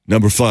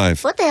Number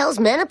 5. What the hell's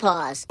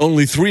menopause?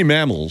 Only 3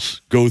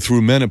 mammals go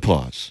through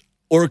menopause.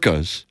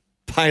 Orcas,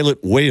 pilot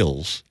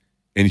whales,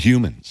 and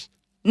humans.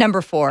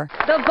 Number 4.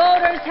 The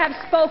voters have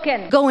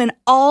spoken. Going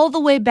all the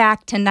way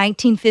back to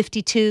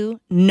 1952,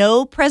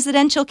 no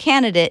presidential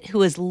candidate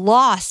who has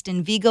lost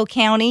in Vigo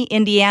County,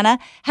 Indiana,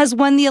 has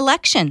won the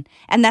election.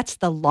 And that's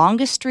the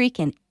longest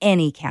streak in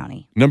any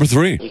county. Number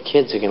 3. You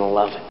kids are going to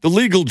love it. The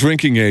legal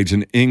drinking age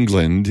in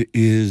England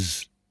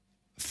is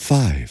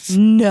 5.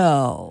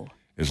 No.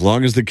 As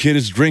long as the kid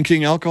is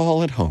drinking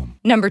alcohol at home.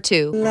 Number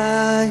 2.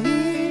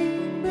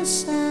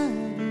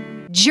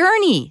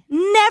 Journey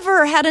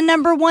never had a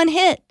number 1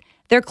 hit.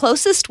 Their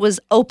closest was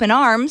Open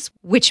Arms,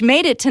 which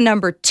made it to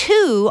number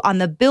 2 on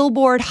the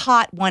Billboard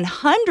Hot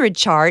 100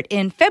 chart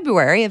in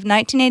February of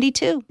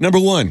 1982. Number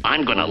 1.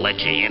 I'm going to let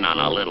you in on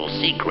a little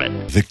secret.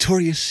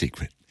 Victoria's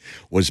Secret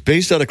was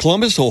based out of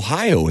Columbus,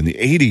 Ohio in the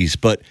 80s,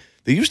 but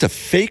they used a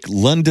fake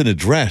London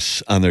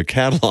address on their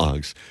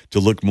catalogs to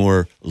look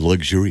more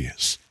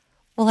luxurious.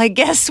 Well, I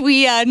guess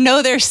we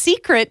know their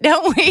secret,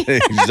 don't we?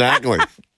 Exactly.